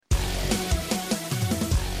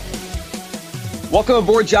Welcome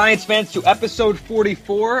aboard, Giants fans, to episode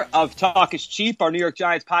 44 of Talk is Cheap, our New York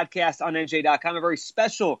Giants podcast on NJ.com. A very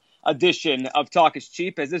special edition of Talk is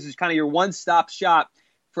Cheap, as this is kind of your one-stop shop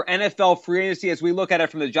for NFL free agency as we look at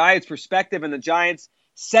it from the Giants' perspective. And the Giants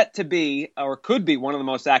set to be, or could be, one of the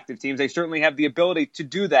most active teams. They certainly have the ability to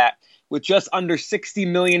do that with just under $60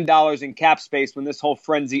 million in cap space when this whole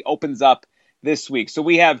frenzy opens up this week. So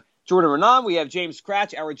we have Jordan Raanan, we have James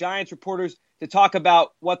Cratch, our Giants reporters, to talk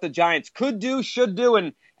about what the Giants could do, should do,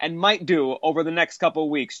 and might do over the next couple of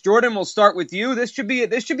weeks. Jordan, we'll start with you. This should be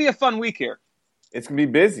a fun week here. It's going to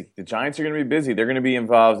be busy. The Giants are going to be busy. They're going to be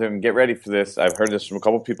involved, and get ready for this. I've heard this from a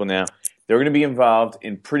couple of people now. They're going to be involved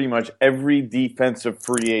in pretty much every defensive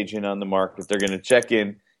free agent on the market. They're going to check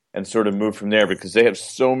in and sort of move from there because they have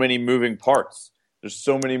so many moving parts. There's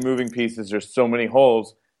so many moving pieces. There's so many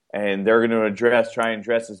holes, and they're going to try and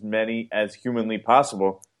address as many as humanly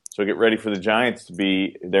possible. So get ready for the Giants to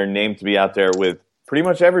be their name to be out there with pretty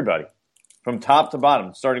much everybody from top to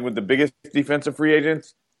bottom, starting with the biggest defensive free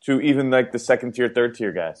agents to even like the second tier, third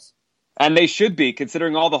tier guys. And they should be,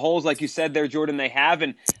 considering all the holes, like you said there, Jordan, they have.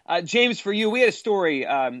 And James, for you, we had a story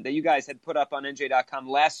that you guys had put up on NJ.com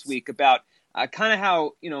last week about kind of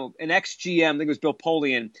how, an ex-GM, I think it was Bill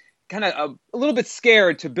Polian, kind of a little bit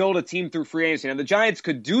scared to build a team through free agency. Now, the Giants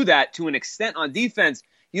could do that to an extent on defense.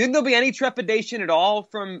 You think there'll be any trepidation at all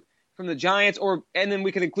from the Giants, and then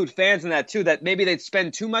we could include fans in that too, that maybe they'd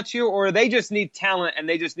spend too much here, or they just need talent and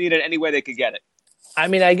they just need it any way they could get it? I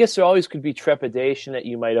mean, I guess there always could be trepidation that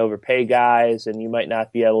you might overpay guys and you might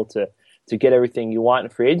not be able to get everything you want in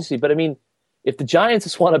free agency. But I mean, if the Giants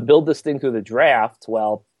just want to build this thing through the draft,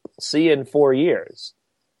 well, see you in 4 years.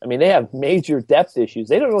 I mean, they have major depth issues.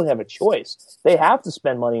 They don't really have a choice. They have to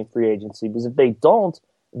spend money in free agency because if they don't,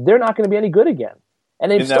 they're not going to be any good again.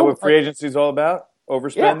 And isn't that what free agency is all about?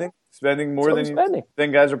 Overspending? Yeah. Spending more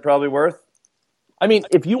than guys are probably worth? I mean,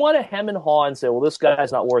 if you want to hem and haw and say, well, this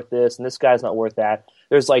guy's not worth this and this guy's not worth that,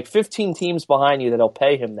 there's like 15 teams behind you that'll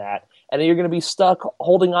pay him that. And then you're going to be stuck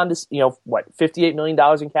holding on to, $58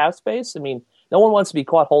 million in cap space? I mean, no one wants to be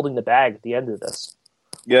caught holding the bag at the end of this.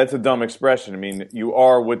 Yeah, that's a dumb expression. I mean, you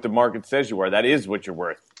are what the market says you are. That is what you're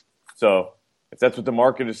worth. So if that's what the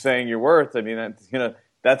market is saying you're worth, I mean,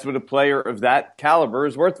 that's what a player of that caliber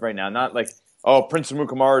is worth right now. Not like, Prince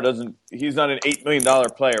Amukamara he's not an $8 million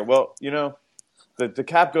player. Well, the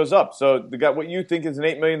cap goes up. So what you think is an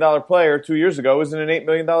 $8 million player 2 years ago isn't an $8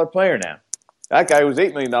 million player now. That guy who was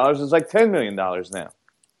 $8 million is like $10 million now.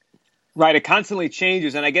 Right. It constantly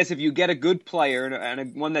changes. And I guess if you get a good player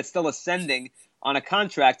and one that's still ascending on a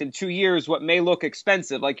contract in 2 years, what may look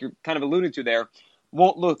expensive, like you're kind of alluding to there,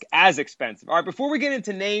 won't look as expensive. All right, before we get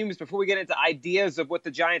into names, before we get into ideas of what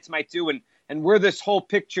the Giants might do and where this whole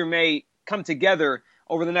picture may come together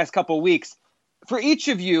over the next couple of weeks, for each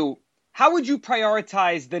of you, how would you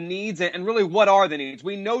prioritize the needs and really what are the needs?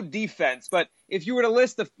 We know defense, but if you were to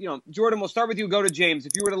list Jordan, we'll start with you, go to James.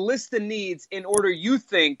 If you were to list the needs in order you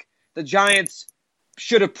think the Giants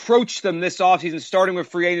should approach them this offseason, starting with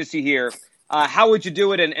free agency here, how would you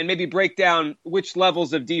do it and maybe break down which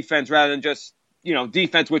levels of defense rather than just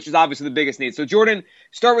defense, which is obviously the biggest need. So, Jordan,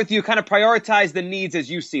 start with you. Kind of prioritize the needs as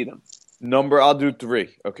you see them. I'll do three,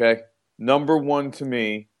 okay? Number one to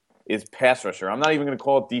me is pass rusher. I'm not even going to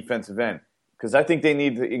call it defensive end because I think they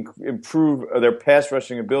need to improve their pass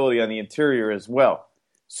rushing ability on the interior as well.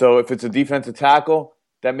 So if it's a defensive tackle,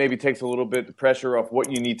 that maybe takes a little bit of pressure off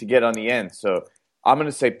what you need to get on the end. So I'm going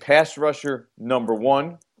to say pass rusher, number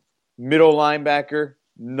one, middle linebacker,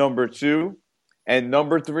 number two, and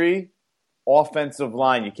number three, offensive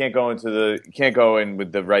line. You can't go in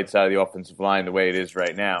with the right side of the offensive line the way it is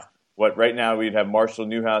right now. Right now we'd have Marshall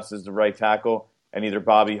Newhouse as the right tackle and either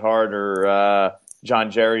Bobby Hart or John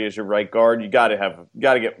Jerry as your right guard. You got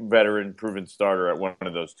to get veteran proven starter at one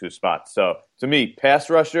of those two spots. So to me, pass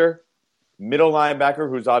rusher, middle linebacker,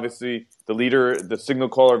 who's obviously the leader, the signal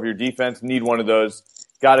caller of your defense, need one of those.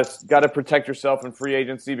 Got to protect yourself in free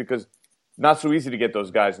agency because not so easy to get those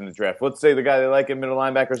guys in the draft. Let's say the guy they like in middle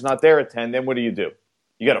linebacker is not there at 10, then what do?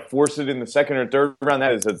 You got to force it in the second or third round.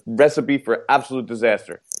 That is a recipe for absolute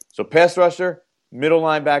disaster. So pass rusher, middle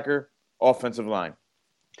linebacker, offensive line.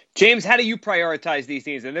 James, how do you prioritize these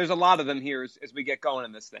teams? And there's a lot of them here as we get going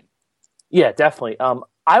in this thing. Yeah, definitely.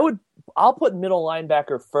 I'll put middle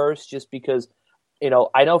linebacker first just because,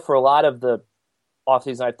 I know for a lot of the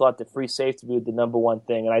offseason I thought the free safety would be the number one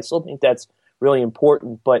thing, and I still think that's really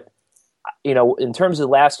important. But, in terms of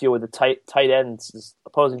last year with the tight ends, this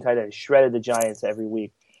opposing tight ends shredded the Giants every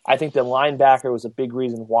week. I think the linebacker was a big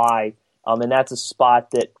reason why, and that's a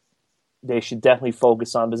spot that they should definitely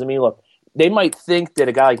focus on. Because, look, they might think that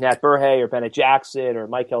a guy like Nat Burhay or Bennett Jackson or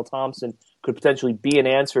Michael Thompson could potentially be an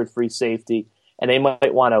answer at free safety, and they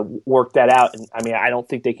might want to work that out. And I mean, I don't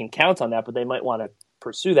think they can count on that, but they might want to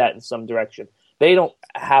pursue that in some direction. They don't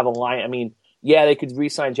have a line. I mean, yeah, they could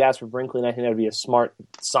re-sign Jasper Brinkley, and I think that would be a smart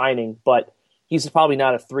signing, but he's probably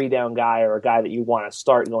not a 3-down guy or a guy that you want to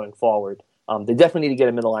start going forward. They definitely need to get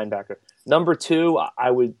a middle linebacker. Number 2,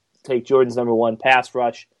 I would take Jordan's number 1, pass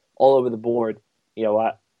rush all over the board.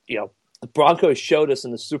 The Broncos showed us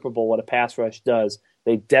in the Super Bowl what a pass rush does.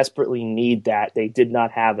 They desperately need that. They did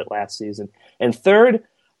not have it last season. And third,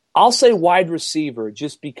 I'll say wide receiver,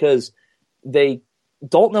 just because they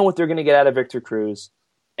don't know what they're going to get out of Victor Cruz,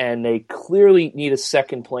 and they clearly need a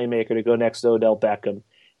second playmaker to go next to Odell Beckham.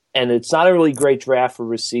 And it's not a really great draft for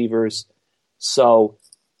receivers, so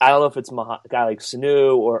I don't know if it's a guy like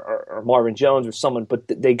Sanu or Marvin Jones or someone, but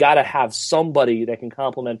they got to have somebody that can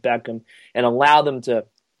complement Beckham and allow them to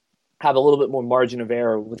have a little bit more margin of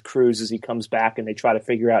error with Cruz as he comes back and they try to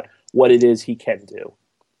figure out what it is he can do.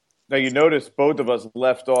 Now, you notice both of us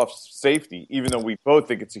left off safety, even though we both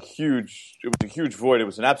think it was a huge void. It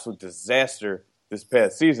was an absolute disaster this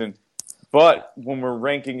past season. But when we're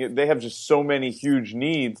ranking it, they have just so many huge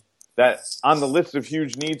needs that on the list of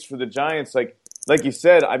huge needs for the Giants, like you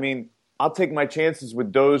said, I mean, I'll take my chances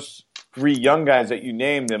with those 3 young guys that you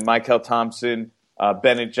named, and Michael Thompson,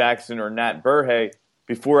 Bennett Jackson, or Nat Burhay,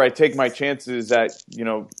 before I take my chances at,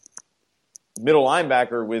 middle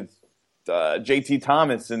linebacker with J.T.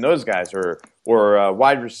 Thomas and those guys, or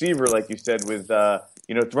wide receiver, like you said, with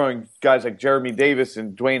throwing guys like Jeremy Davis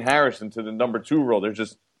and Dwayne Harris into the number 2 role. They're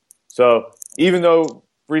just so even though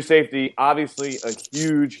free safety obviously a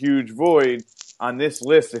huge void on this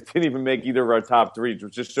list, it didn't even make either of our top 3,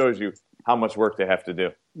 which just shows you how much work they have to do.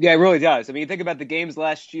 Yeah, it really does. I mean, you think about the games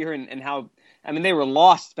last year and how, I mean, they were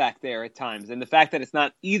lost back there at times. And the fact that it's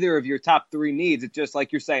not either of your top 3 needs, it just,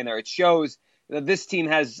 like you're saying there, it shows that this team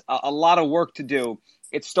has a lot of work to do.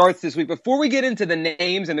 It starts this week. Before we get into the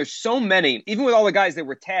names, and there's so many, even with all the guys that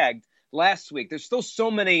were tagged last week, there's still so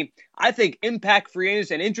many, I think, impact free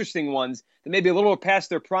agents and interesting ones that maybe a little past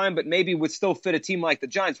their prime, but maybe would still fit a team like the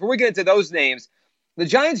Giants. Before we get into those names, the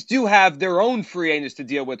Giants do have their own free agents to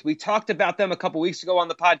deal with. We talked about them a couple weeks ago on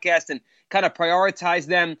the podcast and kind of prioritized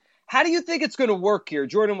them. How do you think it's going to work here?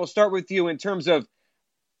 Jordan, we'll start with you in terms of,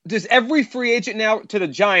 does every free agent now, to the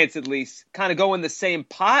Giants at least, kind of go in the same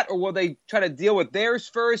pot, or will they try to deal with theirs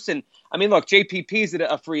first? And, I mean, look, JPP is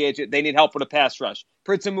a free agent. They need help with a pass rush.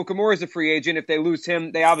 Prince Mukamura is a free agent. If they lose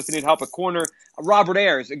him, they obviously need help at corner. Robert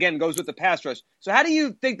Ayers, again, goes with the pass rush. So how do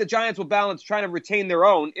you think the Giants will balance trying to retain their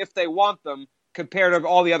own, if they want them, compared to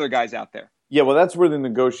all the other guys out there? Yeah, well, that's where the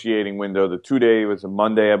negotiating window, the 2-day, was a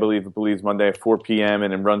Monday, I believe Monday at 4 p.m.,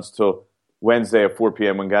 and it runs till Wednesday at 4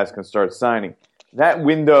 p.m. when guys can start signing. That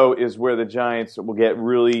window is where the Giants will get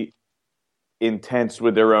really intense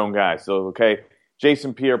with their own guys. So, okay,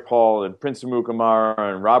 Jason Pierre-Paul and Prince Mukamara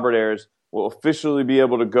and Robert Ayers will officially be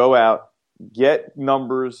able to go out, get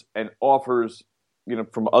numbers and offers,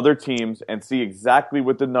 from other teams and see exactly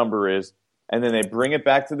what the number is, and then they bring it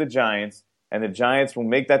back to the Giants, and the Giants will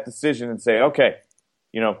make that decision and say, okay,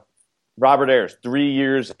 Robert Ayers, 3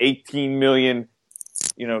 years, $18 million,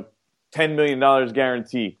 $10 million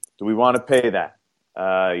guarantee. Do we want to pay that?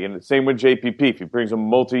 Same with JPP. If he brings a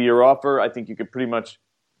multi-year offer, I think you could pretty much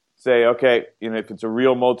say, okay, if it's a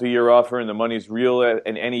real multi-year offer and the money's real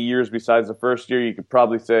in any years besides the first year, you could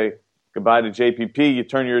probably say goodbye to JPP. You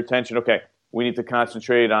turn your attention, okay, we need to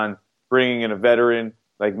concentrate on bringing in a veteran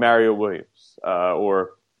like Mario Williams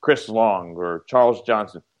or Chris Long or Charles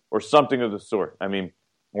Johnson or something of the sort. I mean,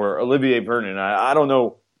 or Olivier Vernon. I don't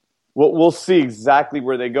know. We'll see exactly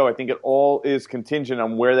where they go. I think it all is contingent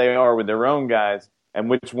on where they are with their own guys and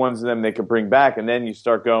which ones of them they could bring back. And then you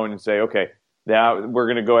start going and say, okay, now we're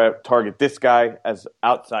going to go out, target this guy as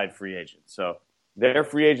outside free agents. So they're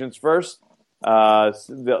free agents first.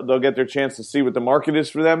 They'll get their chance to see what the market is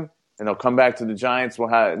for them, and they'll come back to the Giants.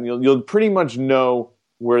 You'll pretty much know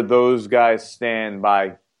where those guys stand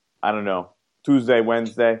by, I don't know, Tuesday,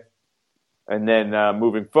 Wednesday. And then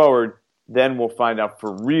moving forward, then we'll find out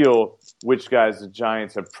for real which guys the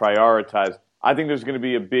Giants have prioritized. I think there's going to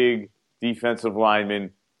be a big defensive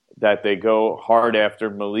lineman that they go hard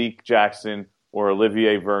after, Malik Jackson or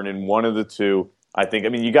Olivier Vernon, one of the two.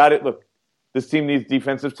 You got it. Look, this team needs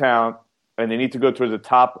defensive talent, and they need to go towards the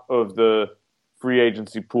top of the free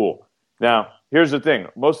agency pool. Now, here's the thing.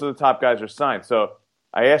 Most of the top guys are signed. So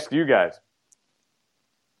I ask you guys,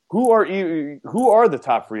 who are the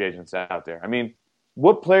top free agents out there? I mean,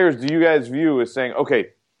 what players do you guys view as saying, okay,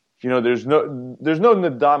 there's no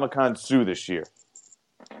Ndamukong Suh this year.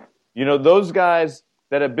 Those guys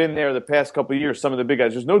that have been there the past couple of years, some of the big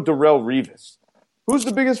guys. There's no Darrelle Revis. Who's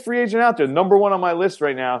the biggest free agent out there? Number one on my list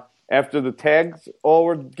right now, after the tags all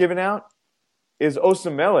were given out, is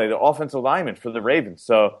Osemele, the offensive lineman for the Ravens.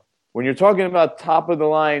 So when you're talking about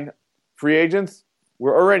top-of-the-line free agents,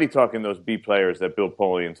 we're already talking those B players that Bill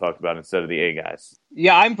Polian talked about instead of the A guys.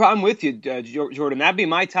 Yeah, I'm with you, Jordan. That'd be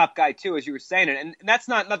my top guy too, as you were saying it, and that's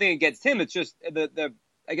nothing against him. It's just the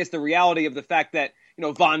I guess the reality of the fact that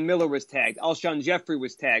Von Miller was tagged, Alshon Jeffrey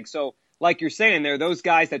was tagged. So like you're saying, there those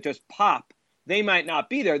guys that just pop. They might not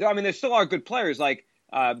be there. I mean, there still are good players like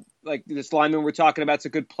this lineman we're talking about is a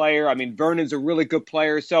good player. I mean, Vernon's a really good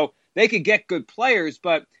player, so they could get good players,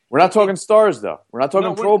 but. We're not talking stars, though. We're not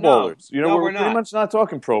talking Pro Bowlers. We're pretty much not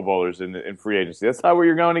talking Pro Bowlers in free agency. That's not where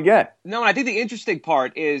you're going to get. No, I think the interesting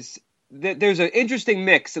part is that there's an interesting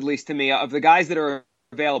mix, at least to me, of the guys that are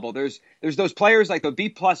available. There's those players like the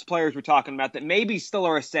B-plus players we're talking about that maybe still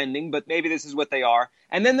are ascending, but maybe this is what they are.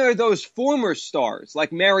 And then there are those former stars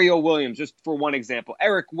like Mario Williams, just for one example,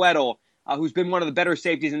 Eric Weddle, who's been one of the better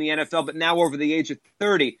safeties in the NFL, but now over the age of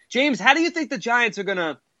 30. James, how do you think the Giants are going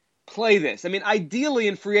to play this? I mean, ideally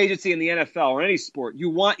in free agency in the NFL or any sport, you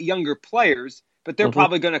want younger players, but they're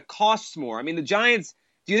probably going to cost more. I mean, the Giants,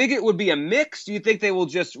 do you think it would be a mix? Do you think they will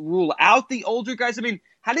just rule out the older guys? I mean,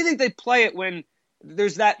 how do you think they play it when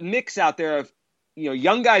there's that mix out there of,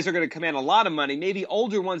 young guys are going to command a lot of money, maybe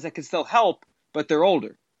older ones that can still help, but they're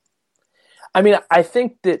older? I mean, I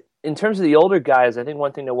think that in terms of the older guys, I think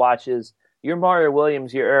one thing to watch is you're Mario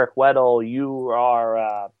Williams, you're Eric Weddle, you are,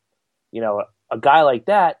 a guy like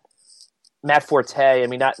that. Matt Forte, I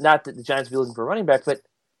mean, not that the Giants will be looking for a running back, but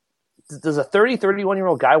does a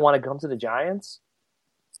 31-year-old guy want to come to the Giants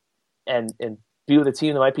and be with a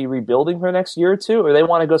team that might be rebuilding for the next year or two, or they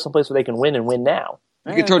want to go someplace where they can win and win now?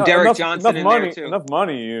 You could throw Derek Johnson in there, too. Enough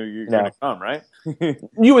money, you're going to come, right?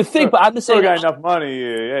 You would think, but I'm just saying. Got enough money,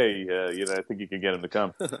 I think you could get him to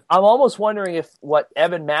come. I'm almost wondering if what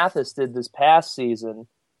Evan Mathis did this past season,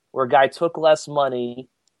 where a guy took less money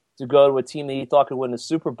to go to a team that he thought could win the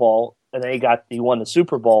Super Bowl, and then he won the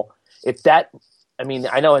Super Bowl. If that, I mean,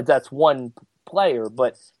 I know that's one player,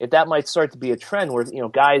 but if that might start to be a trend where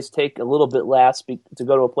guys take a little bit less to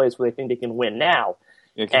go to a place where they think they can win now.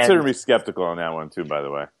 Yeah, consider me skeptical on that one too. By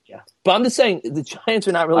the way, yeah, but I'm just saying the Giants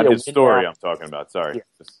are not really on his story. I'm talking about. Sorry,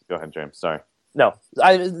 Just go ahead, James. Sorry. No,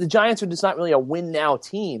 the Giants are just not really a win now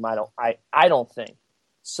team. I don't think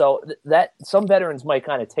so. That some veterans might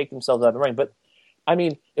kind of take themselves out of the ring, but I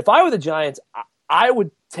mean, if I were the Giants, I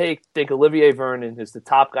would think Olivier Vernon is the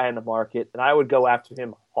top guy in the market, and I would go after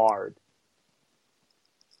him hard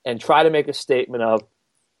and try to make a statement of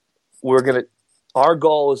our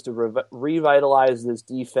goal is to revitalize this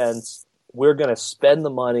defense. We're going to spend the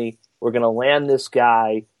money. We're going to land this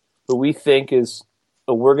guy who we think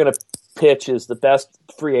we're going to pitch as the best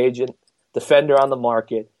free agent defender on the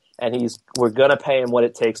market, and we're going to pay him what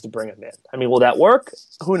it takes to bring him in. I mean, will that work?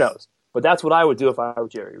 Who knows? But that's what I would do if I were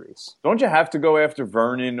Jerry Reese. Don't you have to go after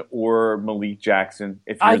Vernon or Malik Jackson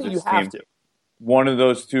if you're I think you have to. One of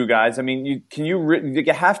those two guys. I mean, you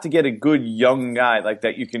have to get a good young guy like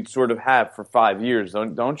that you can sort of have for 5 years,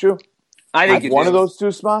 don't you? I think one of those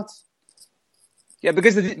two spots. Yeah,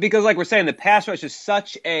 because like we're saying, the pass rush is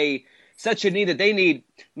such a need that they need.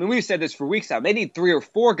 I mean, we've said this for weeks now. They need 3 or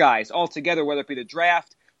 4 guys altogether, whether it be the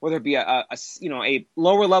draft, whether it be a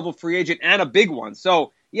lower level free agent and a big one.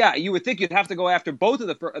 So. Yeah, you would think you'd have to go after both of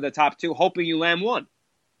the top 2, hoping you land one.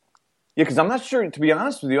 Yeah, because I'm not sure. To be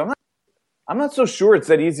honest with you, I'm not so sure it's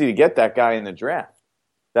that easy to get that guy in the draft.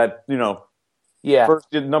 That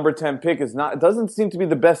first number 10 pick is not. It doesn't seem to be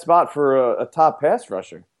the best spot for a top pass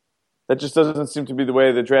rusher. That just doesn't seem to be the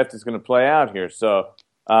way the draft is going to play out here. So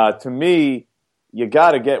to me, you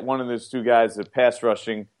got to get one of those two guys, a pass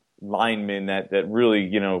rushing lineman that really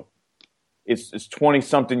It's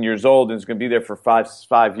 20-something years old and is going to be there for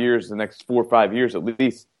five years, the next 4 or 5 years at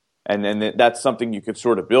least. And then that's something you could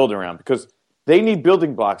sort of build around because they need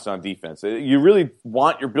building blocks on defense. You really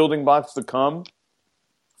want your building blocks to come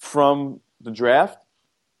from the draft,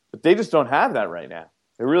 but they just don't have that right now.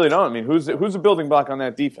 They really don't. I mean, who's a building block on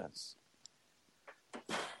that defense?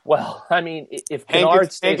 Well, I mean, if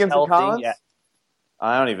Kennard stays healthy, yeah.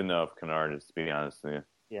 I don't even know if Kennard is, to be honest with you.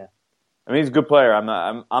 Yeah. I mean, he's a good player. I'm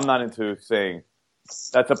not into saying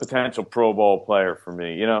that's a potential Pro Bowl player for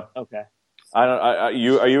me. Okay. Are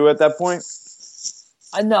you at that point?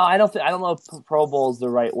 No, I don't know if Pro Bowl is the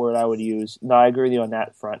right word I would use. No, I agree with you on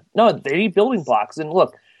that front. No, they need building blocks. And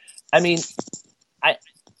look, I mean,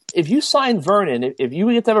 if you sign Vernon, if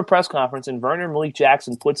you get to have a press conference and Vernon or Malik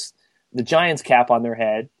Jackson puts the Giants cap on their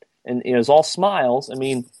head and it's all smiles, I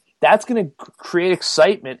mean, that's going to create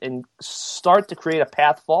excitement and start to create a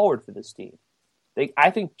path forward for this team.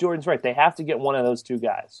 I think Jordan's right. They have to get one of those two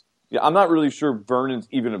guys. Yeah, I'm not really sure Vernon's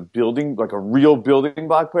even a real building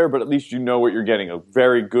block player, but at least you know what you're getting. A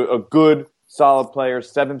good, solid player,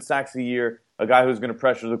 7 sacks a year, a guy who's going to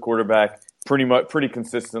pressure the quarterback pretty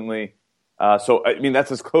consistently. So, I mean,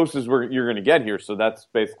 that's as close as you're going to get here. So that's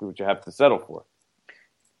basically what you have to settle for.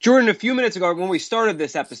 Jordan, a few minutes ago when we started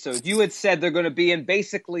this episode, you had said they're going to be in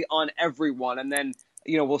basically on everyone, and then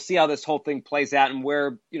we'll see how this whole thing plays out and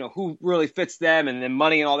where who really fits them, and then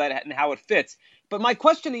money and all that, and how it fits. But my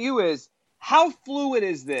question to you is, how fluid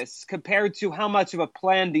is this compared to how much of a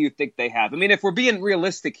plan do you think they have? I mean, if we're being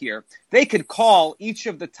realistic here, they could call each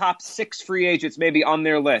of the top 6 free agents maybe on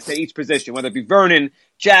their list at each position, whether it be Vernon,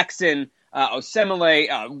 Jackson, Osemele,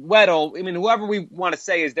 Weddle. I mean, whoever we want to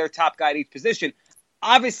say is their top guy at each position.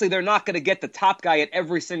 Obviously, they're not going to get the top guy at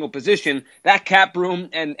every single position. That cap room,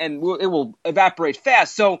 and it will evaporate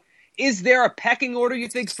fast. So is there a pecking order, you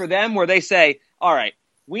think, for them where they say, all right,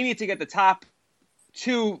 we need to get the top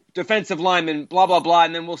 2 defensive linemen, blah, blah, blah,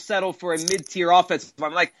 and then we'll settle for a mid-tier offensive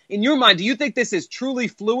lineman? Like, in your mind, do you think this is truly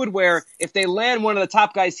fluid where if they land one of the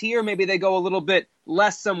top guys here, maybe they go a little bit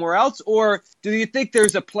less somewhere else? Or do you think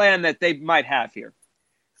there's a plan that they might have here?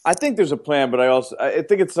 I think there's a plan, but I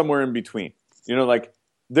think it's somewhere in between.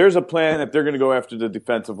 There's a plan that they're going to go after the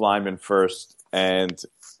defensive lineman first and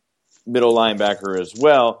middle linebacker as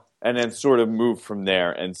well, and then sort of move from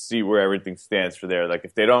there and see where everything stands for there. Like,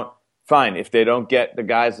 if they don't get the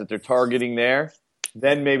guys that they're targeting there,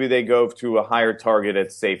 then maybe they go to a higher target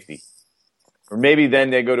at safety. Or maybe then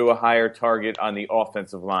they go to a higher target on the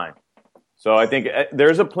offensive line. So I think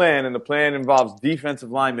there's a plan, and the plan involves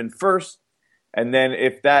defensive linemen first, and then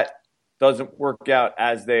if that doesn't work out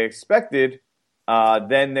as they expected,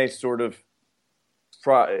 then they sort of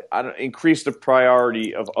increase the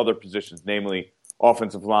priority of other positions, namely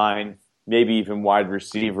offensive line, maybe even wide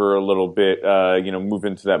receiver a little bit, move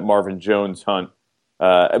into that Marvin Jones hunt.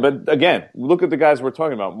 But again, look at the guys we're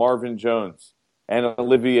talking about, Marvin Jones and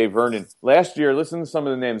Olivier Vernon. Last year, listen to some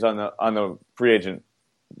of the names on the free agent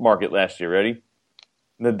market last year. Ready?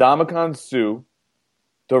 Ndamukong Suh,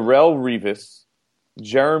 Darrelle Revis,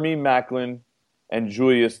 Jeremy Maclin, and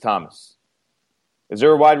Julius Thomas. Is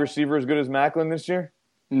there a wide receiver as good as Maclin this year?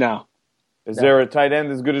 No. Is there a tight end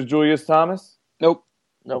as good as Julius Thomas? Nope.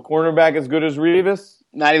 No. Cornerback as good as Revis?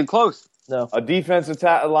 Not even close. No. A defensive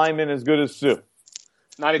lineman as good as Suh?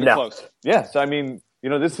 Not even close. Yes, I mean,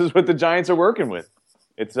 this is what the Giants are working with.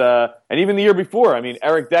 It's and even the year before, I mean,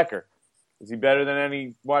 Eric Decker. Is he better than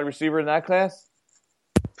any wide receiver in that class?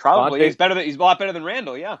 Probably. He's a lot better than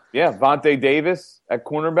Randall, yeah. Yeah, Vontae Davis at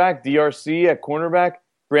cornerback, DRC at cornerback,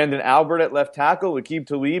 Brandon Albert at left tackle, Aqib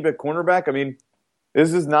Talib at cornerback. I mean,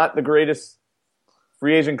 this is not the greatest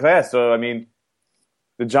free agent class. So, I mean,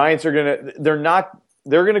 the Giants are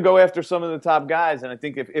they're going to go after some of the top guys. And I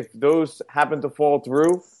think if those happen to fall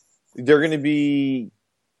through, they're going to be,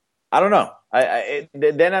 I don't know.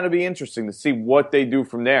 Then that'll be interesting to see what they do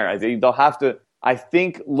from there. I think they'll have to,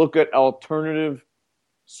 look at alternative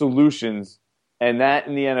solutions. And that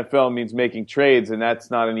in the NFL means making trades, and that's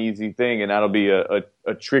not an easy thing, and that'll be a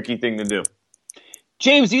tricky thing to do.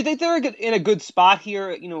 James, do you think they're in a good spot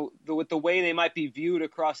here, with the way they might be viewed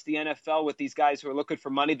across the NFL with these guys who are looking for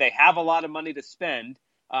money? They have a lot of money to spend.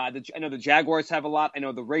 I know the Jaguars have a lot. I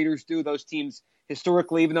know the Raiders do. Those teams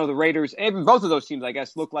historically, even though the Raiders, even both of those teams, I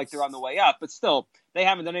guess, look like they're on the way up, but still, they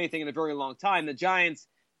haven't done anything in a very long time. The Giants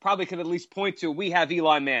probably could at least point to, we have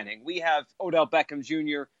Eli Manning. We have Odell Beckham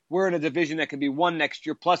Jr. We're in a division that could be won next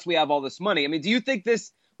year, plus we have all this money. I mean, do you think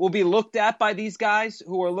this will be looked at by these guys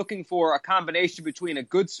who are looking for a combination between a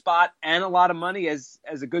good spot and a lot of money as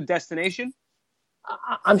a good destination?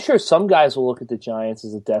 I'm sure some guys will look at the Giants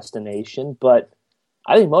as a destination, but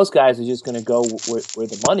I think most guys are just going to go where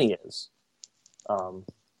the money is.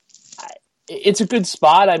 It's a good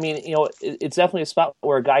spot. I mean, it's definitely a spot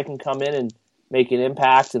where a guy can come in and make an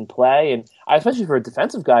impact and play. And especially for a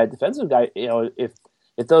defensive guy,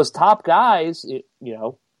 if those top guys,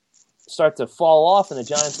 start to fall off and the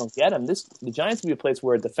Giants don't get them, the Giants will be a place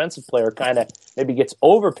where a defensive player kind of maybe gets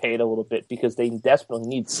overpaid a little bit because they desperately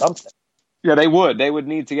need something. Yeah, they would. They would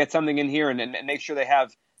need to get something in here and make sure they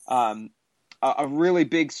have a really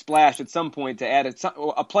big splash at some point to add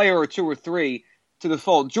a player or two or three to the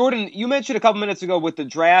fold. Jordan, you mentioned a couple minutes ago with the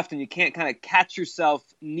draft, and you can't kind of catch yourself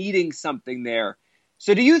needing something there.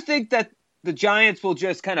 So do you think that the Giants will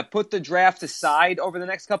just kind of put the draft aside over the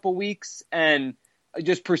next couple weeks and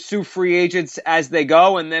just pursue free agents as they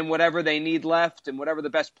go, and then whatever they need left and whatever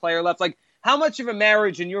the best player left? Like, how much of a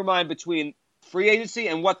marriage in your mind between free agency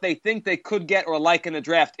and what they think they could get or like in the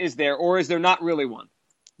draft is there, or is there not really one?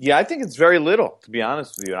 Yeah, I think it's very little, to be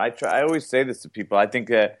honest with you. I always say this to people. I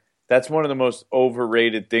think that's one of the most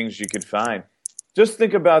overrated things you could find. Just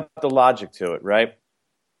think about the logic to it, right?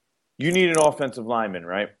 You need an offensive lineman,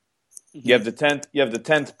 right? Mm-hmm. You have the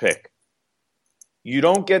 10th pick. You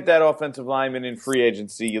don't get that offensive lineman in free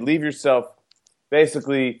agency. You leave yourself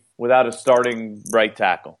basically without a starting right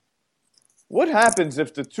tackle. What happens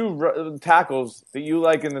if the two tackles that you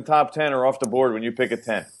like in the top 10 are off the board when you pick a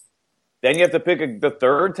 10? Then you have to pick the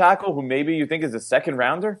third tackle who maybe you think is a second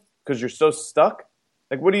rounder because you're so stuck?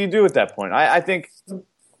 Like, what do you do at that point?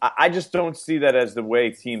 I just don't see that as the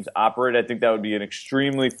way teams operate. I think that would be an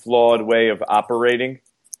extremely flawed way of operating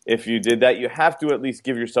if you did that. You have to at least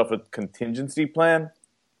give yourself a contingency plan.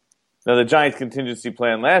 Now, the Giants' contingency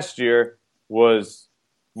plan last year was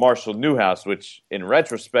Marshall Newhouse, which in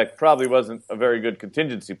retrospect probably wasn't a very good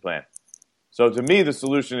contingency plan. So to me, the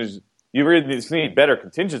solution is you really just need a better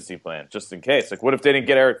contingency plan just in case. Like, what if they didn't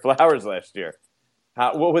get Eric Flowers last year?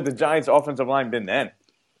 What would the Giants' offensive line been then?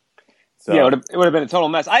 So. Yeah, it would have been a total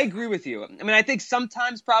mess. I agree with you. I mean, I think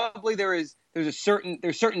sometimes probably there's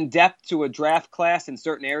certain depth to a draft class in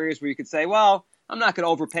certain areas where you could say, well, I'm not going to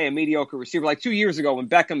overpay a mediocre receiver. Like 2 years ago when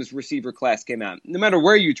Beckham's receiver class came out, no matter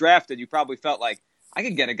where you drafted, you probably felt like I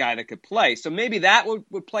could get a guy that could play. So maybe that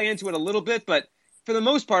would play into it a little bit. But for the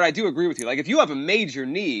most part, I do agree with you. Like if you have a major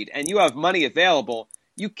need and you have money available,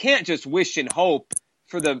 you can't just wish and hope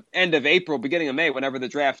for the end of April, beginning of May, whenever the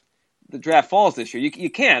draft falls this year. You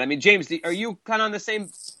can't. I mean, James, are you kind of on the same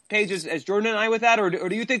page as Jordan and I with that, or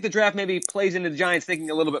do you think the draft maybe plays into the Giants thinking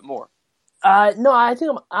a little bit more? No, I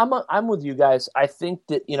think I'm with you guys. I think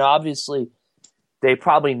that obviously they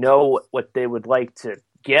probably know what they would like to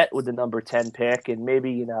get with the number 10 pick, and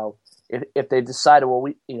maybe if they decided, well,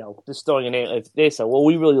 we just throwing a name, if they say, well,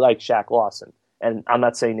 we really like Shaq Lawson, and I'm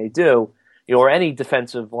not saying they do, or any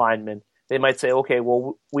defensive lineman, they might say, okay,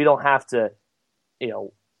 well, we don't have to,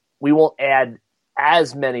 we won't add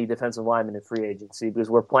as many defensive linemen in free agency because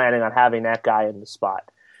we're planning on having that guy in the spot.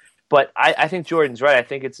 But I think Jordan's right. I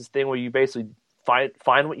think it's this thing where you basically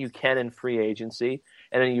find what you can in free agency,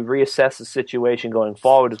 and then you reassess the situation going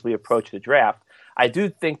forward as we approach the draft. I do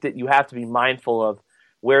think that you have to be mindful of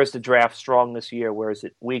where is the draft strong this year, where is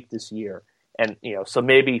it weak this year, and so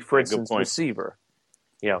maybe, for instance, receiver.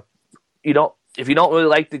 If you don't really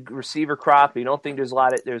like the receiver crop, you don't think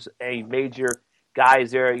there's a major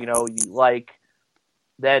guys there, you like,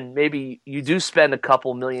 then maybe you do spend a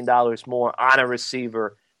couple $1 million more on a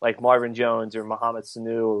receiver like Marvin Jones or Mohamed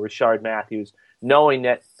Sanu or Rashard Matthews, knowing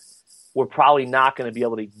that we're probably not going to be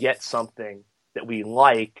able to get something that we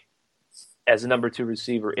like as a number 2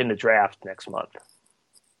 receiver in the draft next month.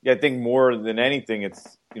 Yeah, I think more than anything,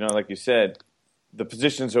 it's, like you said, the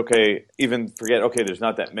position's okay, even forget, okay, there's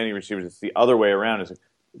not that many receivers. It's the other way around. Is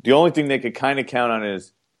the only thing they could kind of count on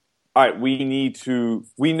is, all right,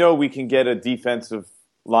 we know we can get a defensive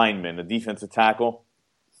lineman, a defensive tackle.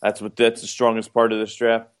 That's the strongest part of this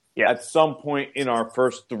draft. Yeah. At some point in our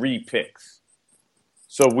first 3 picks.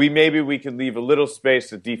 So maybe we can leave a little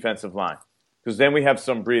space at defensive line because then we have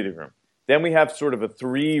some breathing room. Then we have sort of a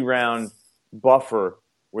 3-round buffer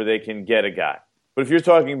where they can get a guy. But if you're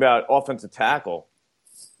talking about offensive tackle,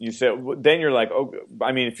 then you're like, oh,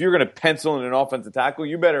 I mean, if you're going to pencil in an offensive tackle,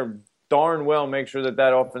 you better darn well make sure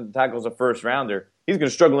that offensive tackle is a first rounder. He's going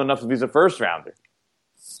to struggle enough if he's a first rounder.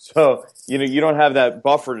 So, you don't have that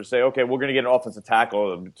buffer to say, okay, we're going to get an offensive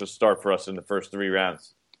tackle to start for us in the first 3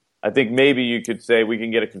 rounds. I think maybe you could say we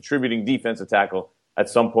can get a contributing defensive tackle at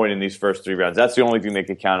some point in these first 3 rounds. That's the only thing they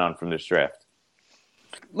could count on from this draft.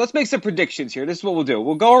 Let's make some predictions here. This is what we'll do.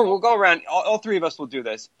 We'll go around. All 3 of us will do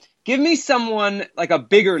this. Give me someone like a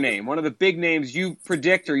bigger name, one of the big names you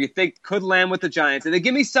predict or you think could land with the Giants, and then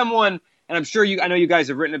give me someone. And I'm sure I know you guys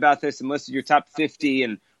have written about this and listed your top 50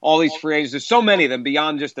 and all these free agents. There's so many of them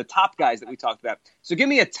beyond just the top guys that we talked about. So give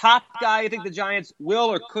me a top guy I think the Giants will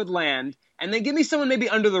or could land, and then give me someone maybe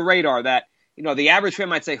under the radar that, the average fan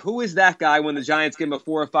might say, who is that guy when the Giants give him a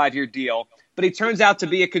 4 or 5 year deal? But he turns out to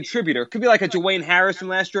be a contributor. Could be like a Dwayne Harris from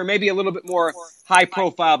last year, or maybe a little bit more high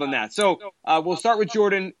profile than that. So we'll start with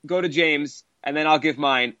Jordan, go to James, and then I'll give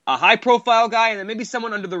mine. A high profile guy, and then maybe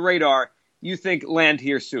someone under the radar you think land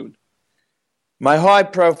here soon. My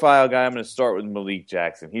high-profile guy, I'm going to start with Malik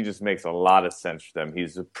Jackson. He just makes a lot of sense for them.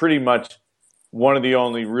 He's pretty much one of the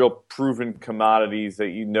only real proven commodities that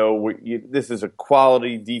this is a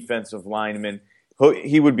quality defensive lineman.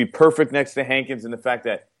 He would be perfect next to Hankins in the fact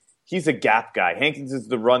that he's a gap guy. Hankins is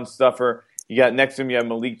the run stuffer. You got next to him, you have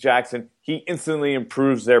Malik Jackson. He instantly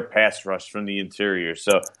improves their pass rush from the interior.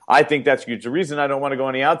 So I think that's huge. The reason I don't want to go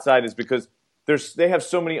on the outside is because they have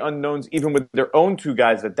so many unknowns, even with their own two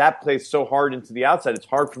guys, that plays so hard into the outside. It's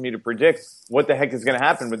hard for me to predict what the heck is going to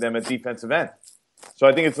happen with them at defensive end. So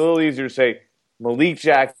I think it's a little easier to say Malik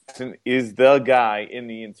Jackson is the guy in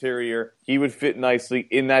the interior. He would fit nicely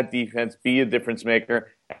in that defense, be a difference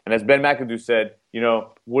maker. And as Ben McAdoo said,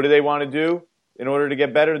 what do they want to do in order to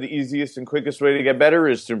get better? The easiest and quickest way to get better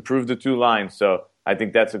is to improve the two lines. So I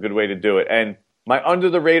think that's a good way to do it. And my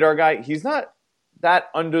under-the-radar guy, he's not that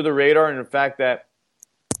under the radar in the fact that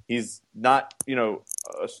he's not,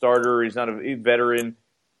 a starter, he's not a veteran,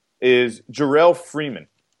 is Jarrell Freeman,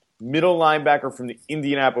 middle linebacker from the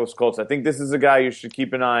Indianapolis Colts. I think this is a guy you should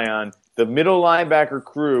keep an eye on. The middle linebacker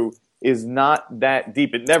crew is not that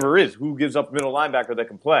deep. It never is. Who gives up middle linebacker that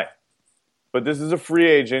can play? But this is a free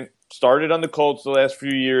agent, started on the Colts the last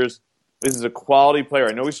few years. This is a quality player.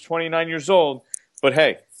 I know he's 29 years old, but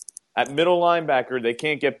hey, at middle linebacker, they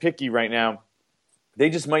can't get picky right now. They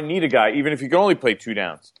just might need a guy, even if you can only play 2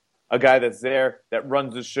 downs, a guy that's there, that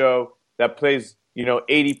runs the show, that plays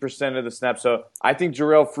 80% of the snaps. So I think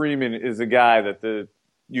Jarrell Freeman is a guy that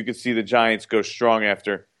you could see the Giants go strong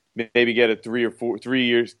after. Maybe get a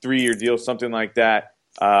 3-year deal, something like that,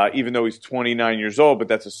 even though he's 29 years old. But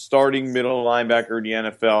that's a starting middle linebacker in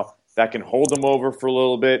the NFL that can hold them over for a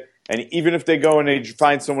little bit. And even if they go and they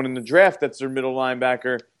find someone in the draft that's their middle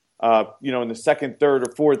linebacker, in the second, third,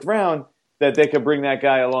 or fourth round, that they could bring that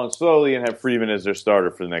guy along slowly and have Freeman as their starter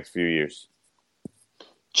for the next few years.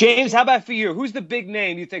 James, how about for you? Who's the big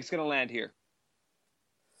name you think is going to land here?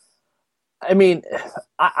 I mean,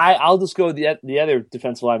 I'll just go with the other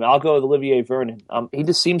defensive lineman. I'll go with Olivier Vernon. He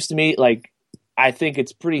just seems to me like I think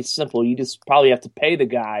it's pretty simple. You just probably have to pay the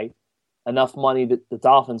guy enough money that the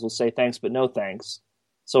Dolphins will say thanks but no thanks.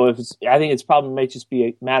 So I think it's probably might just be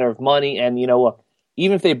a matter of money. And look,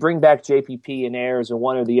 even if they bring back JPP and Ayers or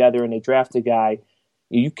one or the other and they draft a guy,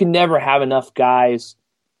 you can never have enough guys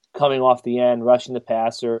coming off the end, rushing the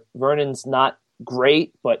passer. Vernon's not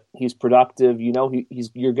great, but he's productive.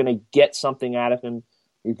 You're going to get something out of him.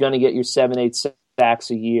 You're going to get your 7-8 sacks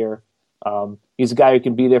a year. He's a guy who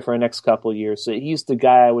can be there for the next couple of years. So he's the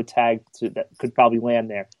guy I would tag to that could probably land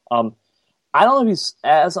there. I don't know if he's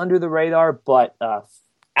as under the radar, but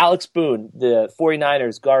Alex Boone, the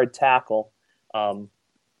 49ers guard tackle,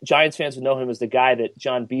 Giants fans would know him as the guy that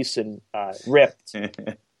John Beeson ripped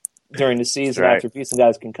during the season after Beeson got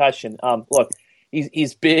his concussion. Look,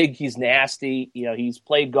 he's big, he's nasty. He's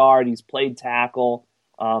played guard, he's played tackle.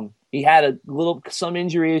 He had some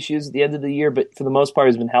injury issues at the end of the year, but for the most part,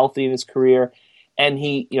 he's been healthy in his career. And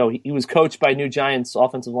he was coached by new Giants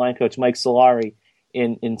offensive line coach Mike Solari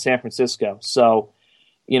in San Francisco. So,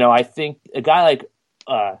 I think a guy like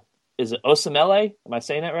is it Osemele? Am I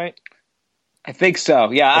saying that right? I think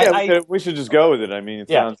so. Yeah, we should just go with it. I mean, it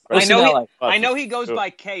sounds. I know he goes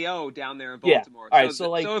by KO down there in Baltimore. Yeah. All right,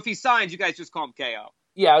 so if he signs, you guys just call him KO.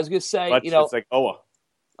 Yeah, I was gonna say, it's like Owa.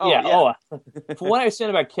 Owa. From what I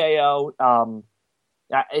understand about KO,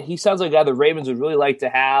 he sounds like a guy the Ravens would really like to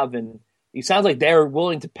have, and he sounds like they're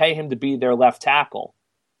willing to pay him to be their left tackle.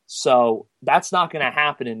 So that's not going to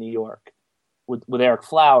happen in New York with Eric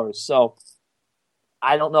Flowers. So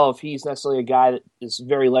I don't know if he's necessarily a guy that is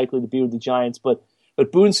very likely to be with the Giants, but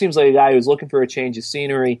Boone seems like a guy who's looking for a change of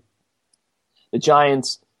scenery. The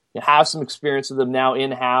Giants have some experience with them now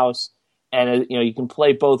in-house, and you can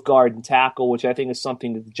play both guard and tackle, which I think is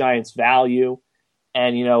something that the Giants value.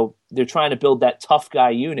 And they're trying to build that tough guy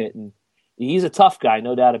unit, and he's a tough guy,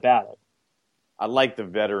 no doubt about it. I like the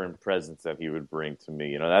veteran presence that he would bring to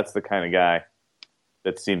me. That's the kind of guy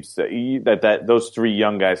that seems that those 3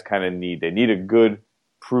 young guys kind of need. They need a good,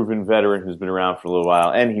 proven veteran who's been around for a little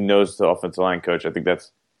while, and he knows the offensive line coach. I think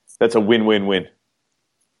that's a win-win-win.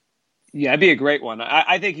 Yeah, it'd be a great one.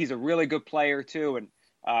 I think he's a really good player too, and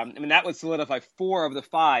that would solidify 4 of the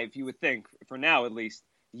 5. You would think, for now at least,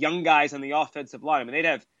 young guys on the offensive line. I mean, they'd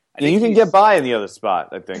have. You can get by in the other spot.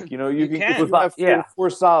 I think you can. 4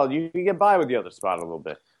 solid. You can get by with the other spot a little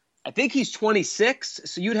bit. I think he's 26,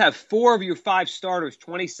 so you'd have 4 of your 5 starters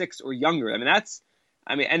 26 or younger.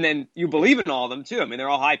 And then you believe in all of them, too. I mean, they're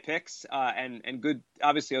all high picks and good.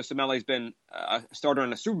 Obviously, Osemele's been a starter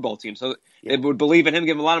on a Super Bowl team, so they would believe in him,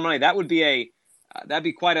 give him a lot of money. That would be that'd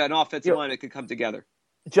be quite an offensive line that could come together.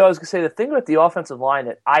 Joe, I was going to say, the thing with the offensive line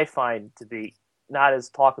that I find to be not as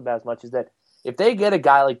talked about as much is that if they get a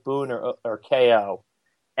guy like Boone or KO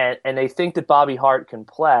and they think that Bobby Hart can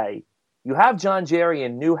play, you have John Jerry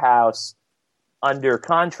and Newhouse under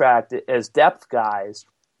contract as depth guys.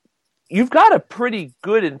 You've got a pretty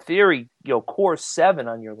good, in theory, core 7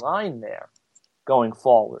 on your line there going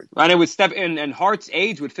forward. Right, it would step in, and Hart's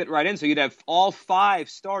age would fit right in, so you'd have all 5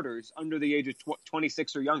 starters under the age of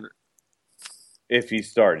 26 or younger. If he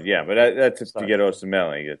started, yeah, but that's if you get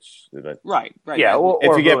Osamele. Right. Yeah,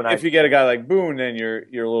 if you get a guy like Boone, then you're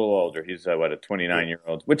a little older. He's a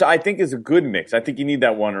 29-year-old, which I think is a good mix. I think you need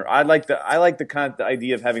that one. Or I like the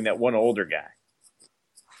idea of having that one older guy.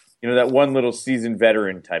 That one little seasoned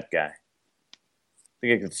veteran type guy. I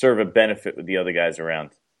think it could serve a benefit with the other guys around.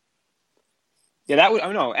 Yeah, that would. I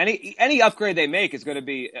don't know. Any upgrade they make is going to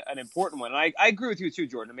be an important one. And I agree with you too,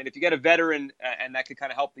 Jordan. I mean, if you get a veteran and that could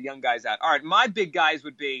kind of help the young guys out. All right, my big guys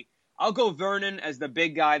would be. I'll go Vernon as the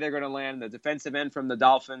big guy they're going to land, the defensive end from the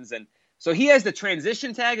Dolphins, and so he has the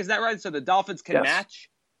transition tag. Is that right? So the Dolphins can match.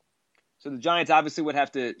 So the Giants obviously would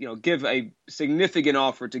have to, give a significant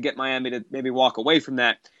offer to get Miami to maybe walk away from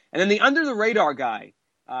that. And then the under the radar guy.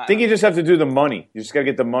 I think you just have to do the money. You just got to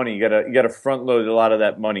get the money. You got to front load a lot of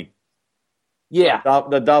that money. Yeah,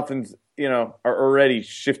 the Dolphins, are already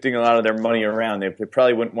shifting a lot of their money around. They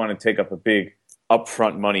probably wouldn't want to take up a big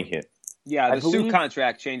upfront money hit. Yeah, the Sue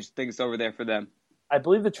contract changed things over there for them. I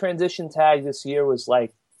believe the transition tag this year was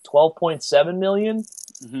like $12.7 million.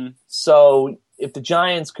 Mm-hmm. So if the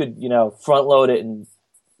Giants could, front load it and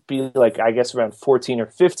be like, I guess around 14 or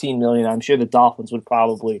 15 million, I'm sure the Dolphins would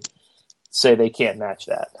probably say they can't match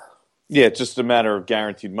that. Yeah, it's just a matter of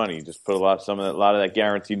guaranteed money. You just put a lot of that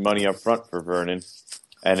guaranteed money up front for Vernon,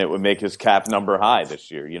 and it would make his cap number high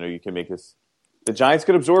this year. You can make the Giants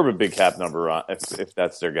could absorb a big cap number if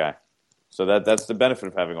that's their guy. So that's the benefit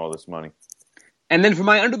of having all this money. And then for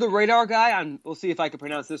my under the radar guy, we'll see if I can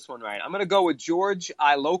pronounce this one right. I'm going to go with George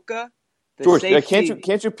Iloka. George,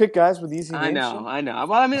 can't you pick guys with easy names? I know.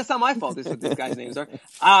 Well, I mean, it's not my fault. This is what these guys' names are.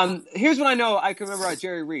 Here's what I know. I can remember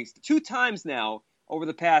Jerry Reese 2 times now. Over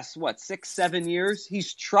the past, 6-7 years,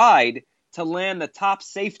 he's tried to land the top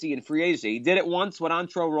safety in free agency. He did it once when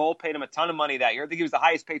Antro Roll paid him a ton of money that year. I think he was the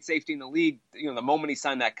highest paid safety in the league, the moment he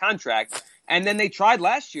signed that contract. And then they tried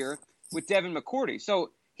last year with Devin McCourty.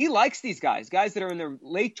 So he likes these guys that are in their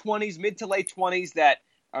late 20s, mid to late 20s that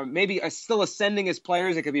are maybe still ascending as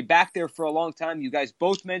players. They could be back there for a long time. You guys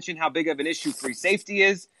both mentioned how big of an issue free safety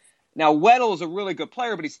is. Now, Weddle is a really good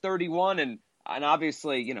player, but he's 31 and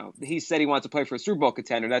obviously, he said he wants to play for a Super Bowl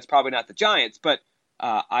contender. That's probably not the Giants. But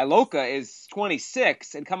Iloka is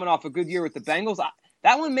 26 and coming off a good year with the Bengals.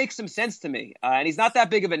 That one makes some sense to me. And he's not that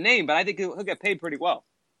big of a name, but I think he'll get paid pretty well.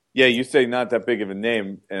 Yeah, you say not that big of a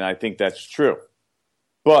name, and I think that's true.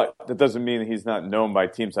 But that doesn't mean he's not known by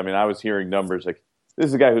teams. I mean, I was hearing numbers like this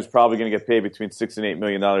is a guy who's probably going to get paid between $6 and $8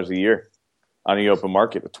 million a year on the open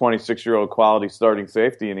market, a 26-year-old quality starting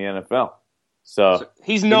safety in the NFL. So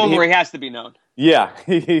he's known where he has to be known. Yeah,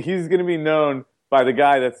 he's going to be known by the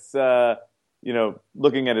guy that's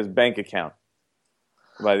looking at his bank account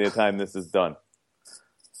by the time this is done.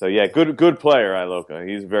 So yeah, good player, Iloka.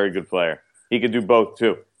 He's a very good player. He can do both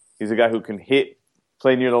too. He's a guy who can hit,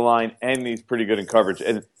 play near the line, and he's pretty good in coverage.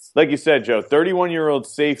 And like you said, Joe, 31-year-old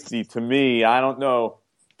safety to me, I don't know.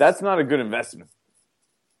 That's not a good investment.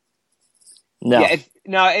 No. Yeah,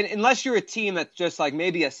 unless you're a team that's just like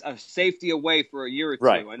maybe a safety away for a year or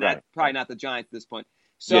two, and that's probably not the Giants at this point.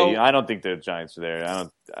 So yeah, I don't think the Giants are there.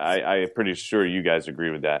 I'm pretty sure you guys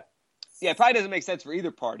agree with that. Yeah, it probably doesn't make sense for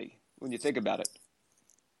either party when you think about it.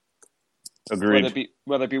 Agreed.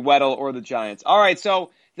 Whether it be Weddle or the Giants. All right,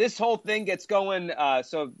 so this whole thing gets going.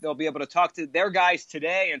 So they'll be able to talk to their guys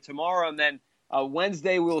today and tomorrow, and then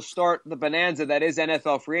Wednesday we'll start the bonanza that is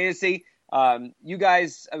NFL free agency. You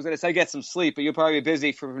guys, I was going to say get some sleep, but you'll probably be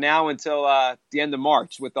busy from now until the end of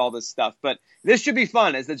March with all this stuff. But this should be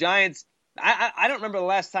fun as the Giants, I don't remember the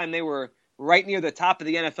last time they were right near the top of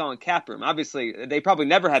the NFL in cap room. Obviously, they probably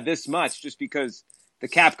never had this much just because the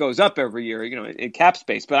cap goes up every year, in cap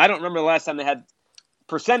space. But I don't remember the last time they had,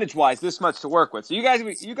 percentage-wise, this much to work with. So you guys are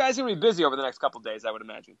going to be busy over the next couple of days, I would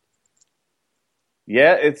imagine.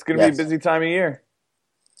 Yeah, it's going to be a busy time of year,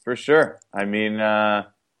 for sure. I mean,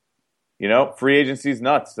 free agency's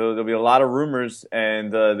nuts. So there'll be a lot of rumors,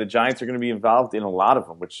 and the Giants are going to be involved in a lot of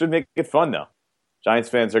them, which should make it fun, though. Giants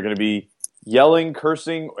fans are going to be yelling,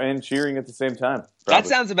 cursing, and cheering at the same time. Probably. That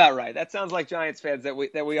sounds about right. That sounds like Giants fans that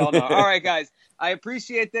we all know. All right, guys. I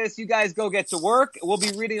appreciate this. You guys go get to work. We'll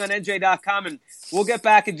be reading on NJ.com, and we'll get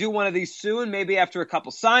back and do one of these soon, maybe after a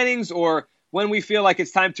couple signings or when we feel like it's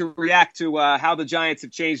time to react to how the Giants have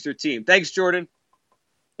changed their team. Thanks, Jordan.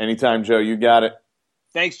 Anytime, Joe. You got it.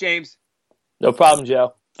 Thanks, James. No problem,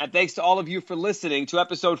 Joe. And thanks to all of you for listening to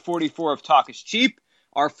episode 44 of Talk is Cheap,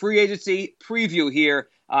 our free agency preview here.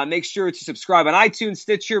 Make sure to subscribe on iTunes,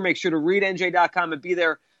 Stitcher. Make sure to read NJ.com and be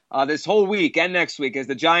there this whole week and next week as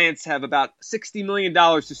the Giants have about $60 million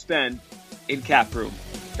to spend in cap room.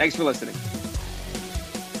 Thanks for listening.